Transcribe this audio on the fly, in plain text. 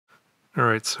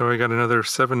Alright, so I got another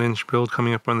 7-inch build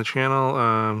coming up on the channel.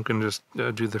 I'm going to just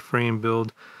do the frame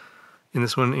build in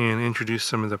this one and introduce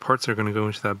some of the parts that are going to go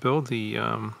into that build. The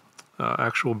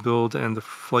actual build and the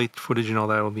flight footage and all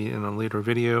that will be in a later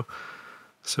video.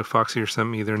 So Foxeer sent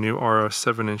me their new RS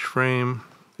 7-inch frame.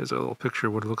 There's a little picture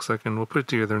of what it looks like, and we'll put it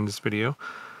together in this video.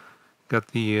 Got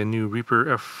the new Reaper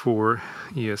F4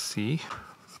 ESC.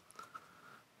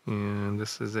 And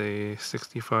this is a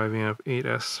 65 amp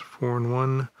 8S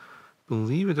 4-in-1. I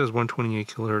believe it does 128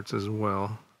 kilohertz as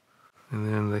well. And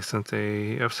then they sent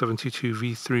a F722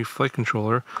 V3 flight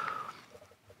controller.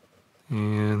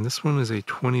 And this one is a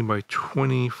 20 by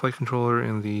 20 flight controller,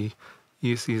 and the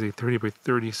ESC is a 30 by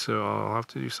 30, so I'll have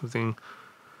to do something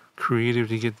creative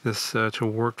to get this to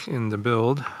work in the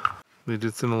build. They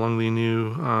did send along the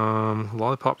new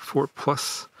Lollipop 4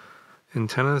 Plus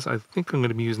antennas. I think I'm going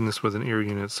to be using this with an air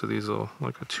unit, so these will,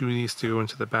 like, two of these to go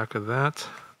into the back of that.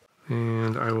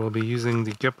 And I will be using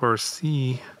the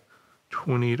GEPRC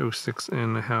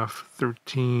 2806.5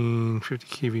 1350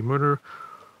 kV motor.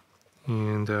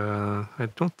 And I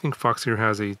don't think Foxeer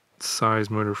has a size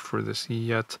motor for this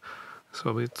yet,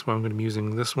 so that's why I'm going to be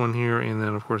using this one here. And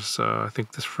then, of course, I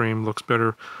think this frame looks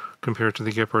better compared to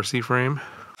the GEPRC frame.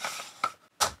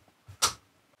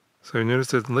 So I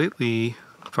noticed that lately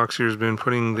Foxeer has been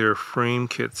putting their frame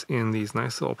kits in these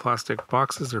nice little plastic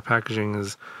boxes. Their packaging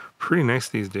is pretty nice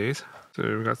these days. So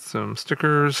we've got some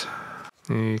stickers,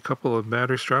 a couple of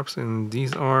battery straps, and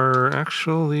these are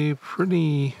actually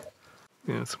pretty,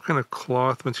 some kind of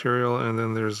cloth material, and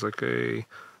then there's like a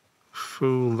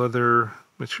faux leather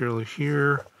material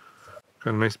here.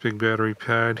 Got a nice big battery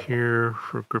pad here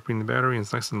for gripping the battery, and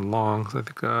it's nice and long. So I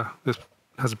think this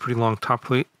has a pretty long top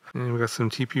plate. And we got some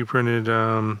TPU printed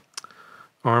arm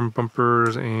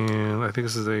bumpers, and I think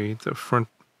this is the front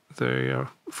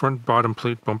bottom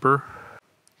plate bumper.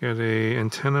 Got a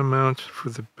antenna mount for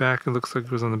the back. It looks like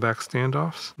it was on the back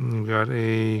standoffs. And we got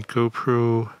a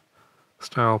GoPro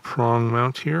style prong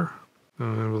mount here. I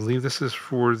believe this is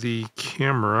for the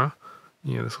camera.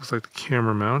 Yeah, this looks like the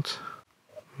camera mount.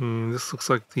 And this looks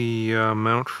like the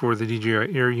mount for the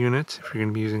DJI Air unit, if you're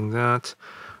going to be using that,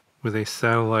 with a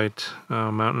satellite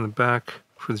mount in the back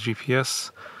for the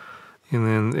GPS. And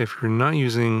then if you're not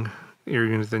using Air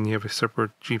unit, then you have a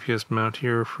separate GPS mount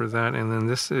here for that. And then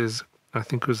this is, I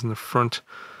think, goes in the front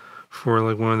for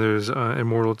like one of those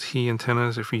Immortal T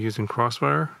antennas if you're using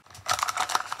Crossfire.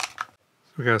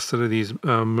 We got a set of these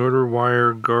motor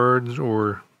wire guards,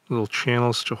 or little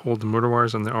channels to hold the motor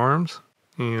wires on the arms.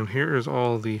 And here is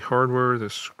all the hardware, the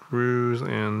screws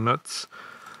and nuts.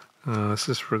 This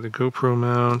is for the GoPro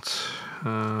mount.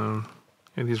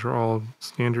 And these are all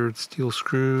standard steel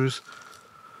screws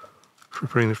for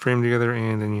putting the frame together,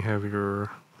 and then you have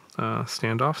your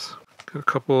standoffs. Got a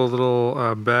couple of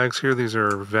little bags here. These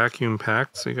are vacuum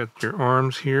packed. So you got your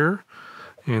arms here,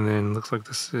 and then looks like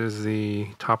this is the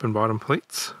top and bottom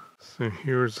plates. So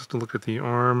here's just a look at the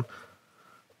arm.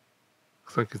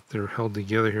 Looks like they're held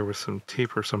together here with some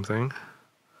tape or something.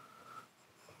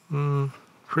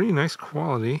 Pretty nice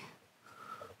quality.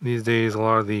 These days, a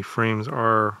lot of the frames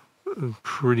are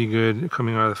pretty good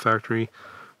coming out of the factory.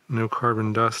 No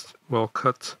carbon dust, well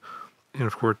cut, and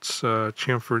of course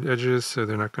chamfered edges, so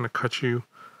they're not going to cut you.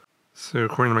 So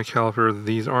according to my caliper,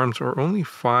 these arms are only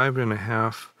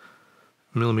 5.5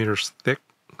 millimeters thick,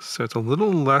 so it's a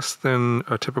little less than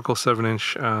a typical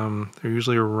 7-inch. They're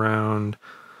usually around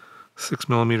 6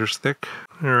 millimeters thick.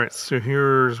 Alright, so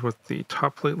here's what the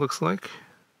top plate looks like.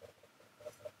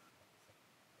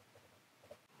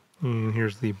 And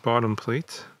here's the bottom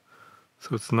plate.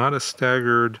 So it's not a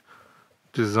staggered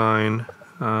design.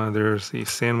 There's the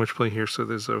sandwich plate here, so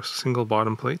there's a single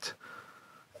bottom plate,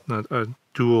 not a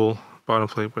dual bottom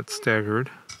plate, but staggered.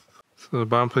 So the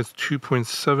bottom plate is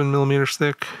 2.7 millimeters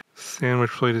thick, sandwich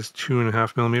plate is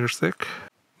 2.5 millimeters thick,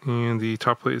 and the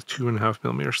top plate is 2.5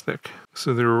 millimeters thick.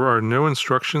 So there are no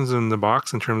instructions in the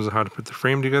box in terms of how to put the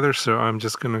frame together, so I'm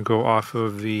just going to go off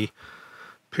of the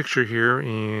picture here,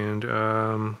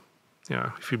 and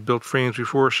yeah, if you built frames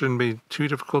before, it shouldn't be too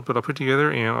difficult, but I'll put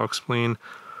together and I'll explain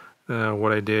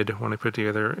what I did when I put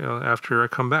together after I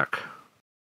come back.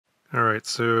 Alright,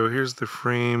 so here's the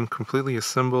frame completely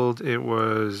assembled. It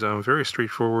was very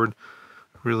straightforward.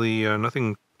 Really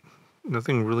nothing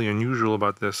really unusual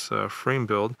about this frame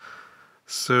build.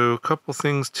 So a couple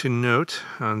things to note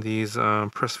on these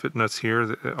press fit nuts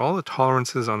here. All the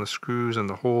tolerances on the screws and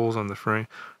the holes on the frame,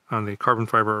 on the carbon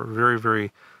fiber, are very,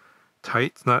 very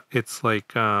tight. It's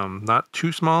like not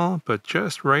too small, but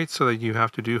just right, so that you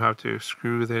have to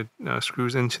screw the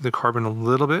screws into the carbon a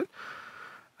little bit,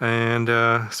 and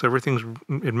so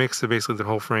it makes basically the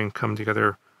whole frame come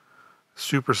together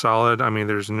super solid. I mean,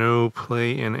 there's no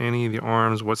play in any of the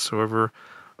arms whatsoever,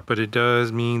 but it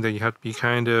does mean that you have to be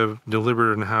kind of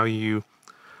deliberate in how you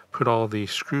put all the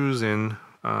screws in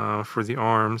for the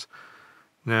arms.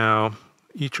 Now,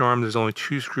 each arm, there's only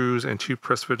 2 screws and 2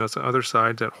 press fit nuts on the other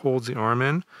side that holds the arm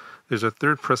in. There's a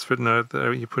 3rd press fit nut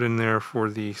that you put in there for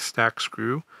the stack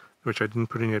screw, which I didn't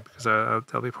put in yet because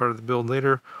that'll be part of the build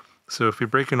later. So if you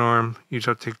break an arm, you just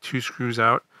have to take 2 screws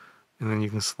out, and then you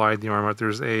can slide the arm out.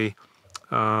 There's a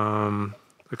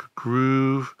like a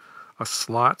groove, a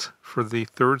slot for the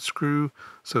 3rd screw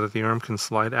so that the arm can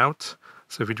slide out.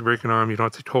 So if you break an arm, you don't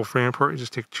have to take the whole frame apart. You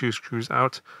just take 2 screws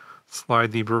out,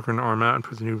 slide the broken arm out, and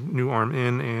put the new arm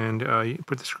in, and you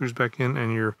put the screws back in,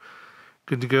 and you're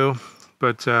good to go.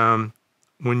 But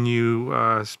when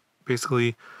you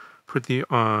basically put the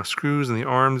screws and the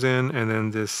arms in, and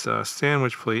then this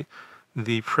sandwich plate,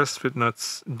 the press fit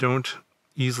nuts don't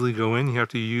easily go in. You have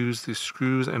to use the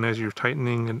screws, and as you're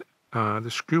tightening the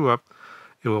screw up,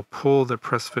 it will pull the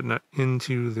press fit nut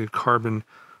into the carbon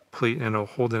plate and it'll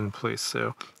hold it in place.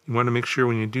 So you want to make sure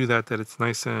when you do that it's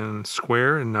nice and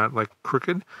square and not like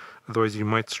crooked. Otherwise you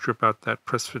might strip out that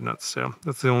press fit nut. So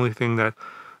that's the only thing that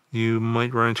you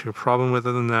might run into a problem with.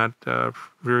 Other than that,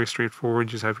 very straightforward.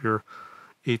 You just have your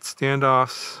 8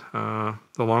 standoffs,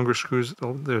 the longer screws.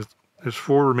 There's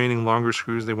 4 remaining longer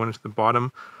screws. They went into the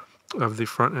bottom of the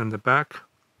front and the back,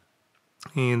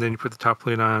 and then you put the top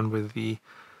plate on with the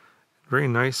very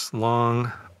nice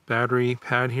long battery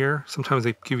pad here. Sometimes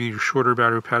they give you a shorter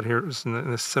battery pad here. It's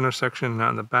in the center section,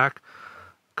 not in the back.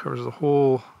 Covers the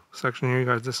whole section here. You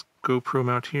got this GoPro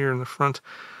mount here in the front.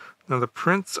 Now the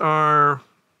prints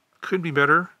could be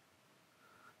better.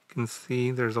 You can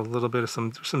see there's a little bit of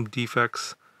some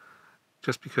defects,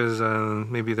 just because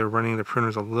maybe they're running the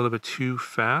printers a little bit too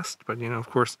fast. But of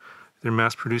course, they're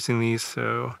mass producing these,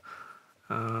 so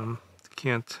they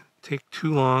can't take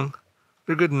too long.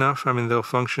 They're good enough. I mean, they'll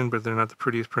function, but they're not the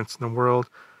prettiest prints in the world.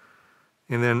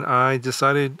 And then I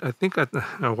decided, I think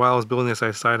while I was building this, I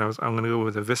decided I'm going to go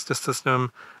with a Vista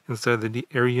system instead of the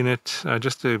air unit,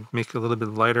 just to make it a little bit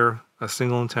lighter, a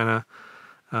single antenna,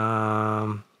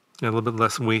 a little bit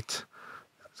less weight,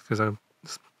 because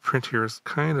this print here is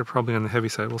kind of probably on the heavy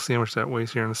side. We'll see how much that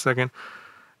weighs here in a second.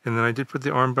 And then I did put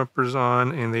the arm bumpers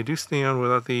on, and they do stay on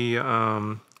without the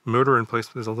motor in place.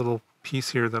 There's a little piece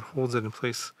here that holds it in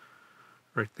place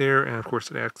right there, and of course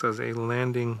it acts as a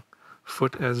landing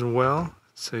foot as well,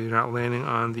 so you're not landing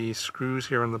on the screws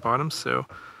here on the bottom. So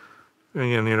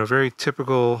again, very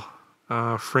typical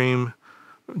frame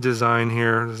design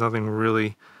here. There's nothing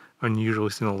really unusual.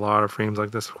 We've seen a lot of frames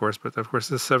like this, of course, but of course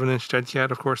this 7-inch dead cat,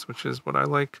 of course, which is what I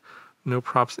like. No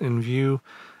props in view.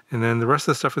 And then the rest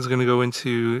of the stuff is going to go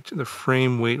into the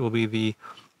frame weight. Will be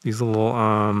these little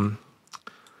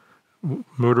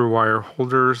motor wire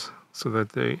holders, so that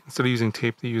they, instead of using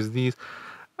tape, they use these.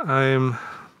 I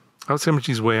would say how much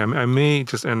these weigh. I may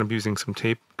just end up using some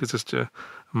tape, because I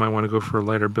might want to go for a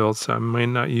lighter build, so I might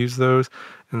not use those.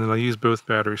 And then I'll use both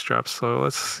battery straps. So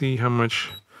let's see how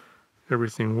much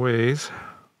everything weighs.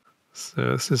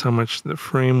 So this is how much the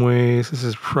frame weighs. This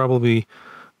is probably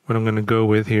what I'm going to go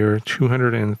with here,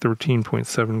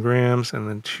 213.7 grams, and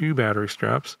then 2 battery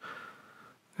straps.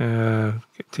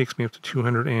 It takes me up to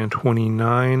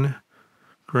 229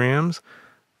 grams.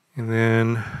 And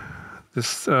then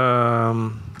this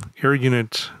air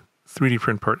unit 3D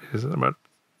print part is about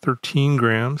 13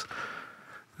 grams.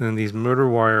 And then these motor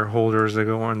wire holders that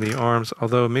go on the arms,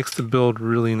 although it makes the build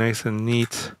really nice and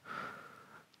neat,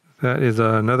 that is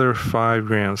another 5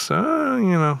 grams.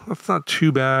 So, that's not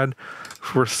too bad.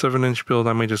 For a 7-inch build,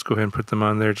 I might just go ahead and put them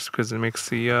on there, just because it makes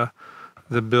the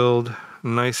build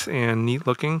nice and neat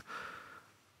looking.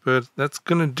 But that's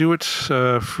gonna do it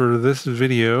for this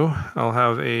video. I'll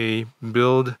have a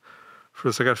build for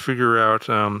this. I got to figure out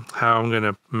how I'm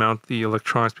gonna mount the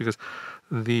electronics, because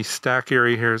the stack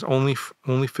area here is only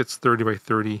fits 30 by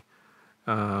 30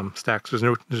 stacks. There's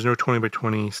no 20 by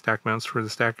 20 stack mounts for the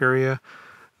stack area.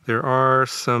 There are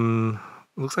some,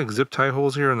 looks like zip tie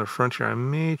holes here in the front here. I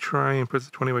may try and put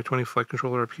the 20 by 20 flight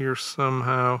controller up here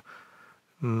somehow.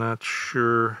 Not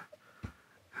sure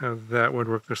how that would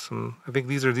work. There's some, I think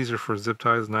these are for zip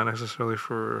ties, not necessarily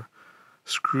for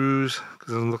screws,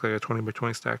 because it doesn't look like a 20 by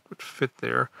 20 stack would fit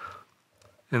there.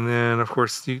 And then of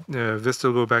course the Vista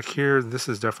will go back here. This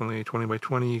is definitely 20 by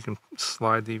 20. You can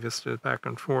slide the Vista back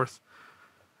and forth.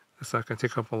 It's not going to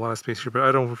take up a lot of space here, but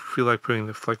I don't feel like putting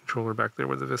the flight controller back there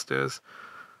where the Vista is.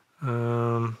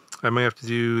 I might have to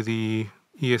do the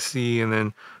ESC and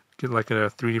then get like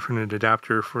a 3D printed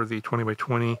adapter for the 20 by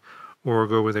 20, or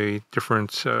go with a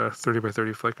different 30 by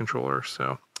 30 flight controller.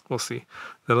 So we'll see.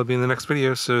 That'll be in the next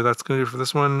video. So that's going to do it for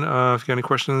this one. If you got any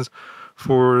questions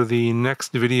for the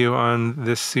next video on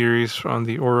this series on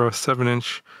the Aura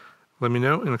 7-inch, let me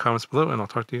know in the comments below, and I'll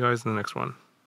talk to you guys in the next one.